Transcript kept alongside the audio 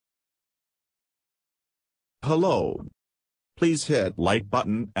Hello. Please hit like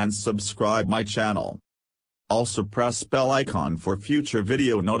button and subscribe my channel. Also press bell icon for future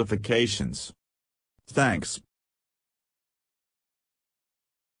video notifications. Thanks.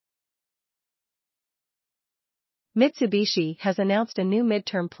 Mitsubishi has announced a new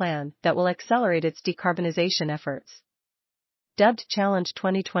midterm plan that will accelerate its decarbonization efforts. Dubbed Challenge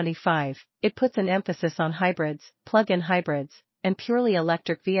 2025, it puts an emphasis on hybrids, plug-in hybrids, and purely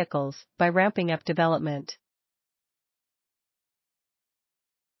electric vehicles by ramping up development.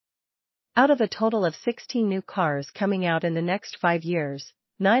 Out of a total of 16 new cars coming out in the next 5 years,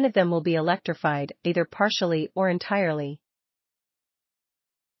 9 of them will be electrified, either partially or entirely.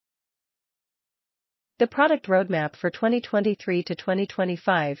 The product roadmap for 2023 to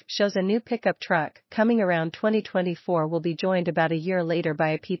 2025 shows a new pickup truck coming around 2024 will be joined about a year later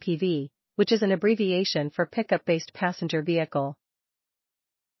by a PPV, which is an abbreviation for pickup-based passenger vehicle.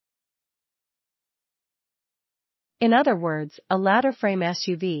 In other words, a ladder-frame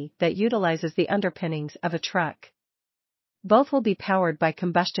SUV that utilizes the underpinnings of a truck. Both will be powered by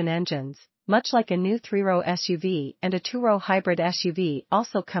combustion engines, much like a new 3-row SUV and a 2-row hybrid SUV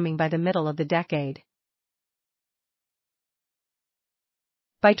also coming by the middle of the decade.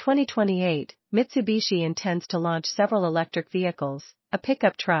 By 2028, Mitsubishi intends to launch several electric vehicles, a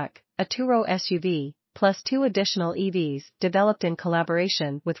pickup truck, a 2-row SUV, plus 2 additional EVs developed in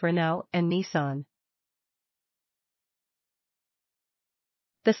collaboration with Renault and Nissan.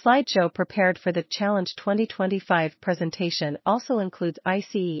 The slideshow prepared for the Challenge 2025 presentation also includes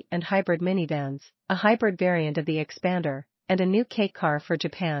ICE and hybrid minivans, a hybrid variant of the Expander, and a new K-car for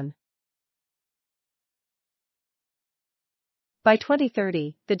Japan. By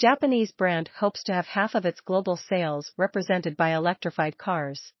 2030, the Japanese brand hopes to have half of its global sales represented by electrified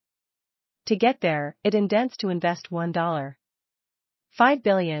cars. To get there, it intends to invest $1.5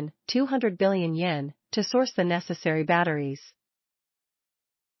 billion, 200 billion yen, to source the necessary batteries.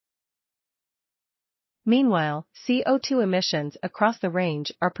 Meanwhile, CO2 emissions across the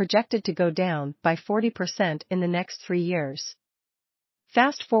range are projected to go down by 40% in the next 3 years.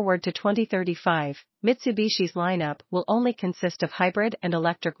 Fast forward to 2035, Mitsubishi's lineup will only consist of hybrid and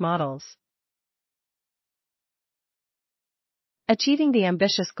electric models. Achieving the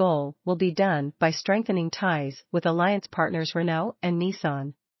ambitious goal will be done by strengthening ties with alliance partners Renault and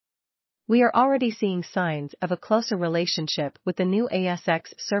Nissan. We are already seeing signs of a closer relationship with the new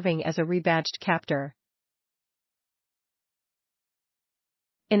ASX serving as a rebadged captor.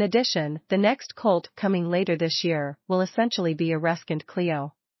 In addition, the next Colt coming later this year will essentially be a reskin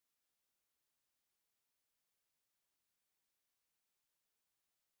Clio.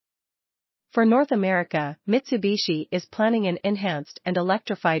 For North America, Mitsubishi is planning an enhanced and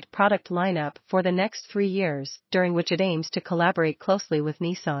electrified product lineup for the next 3 years, during which it aims to collaborate closely with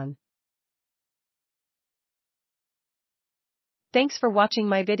Nissan. Thanks for watching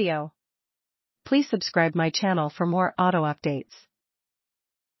my video. Please subscribe my channel for more auto updates.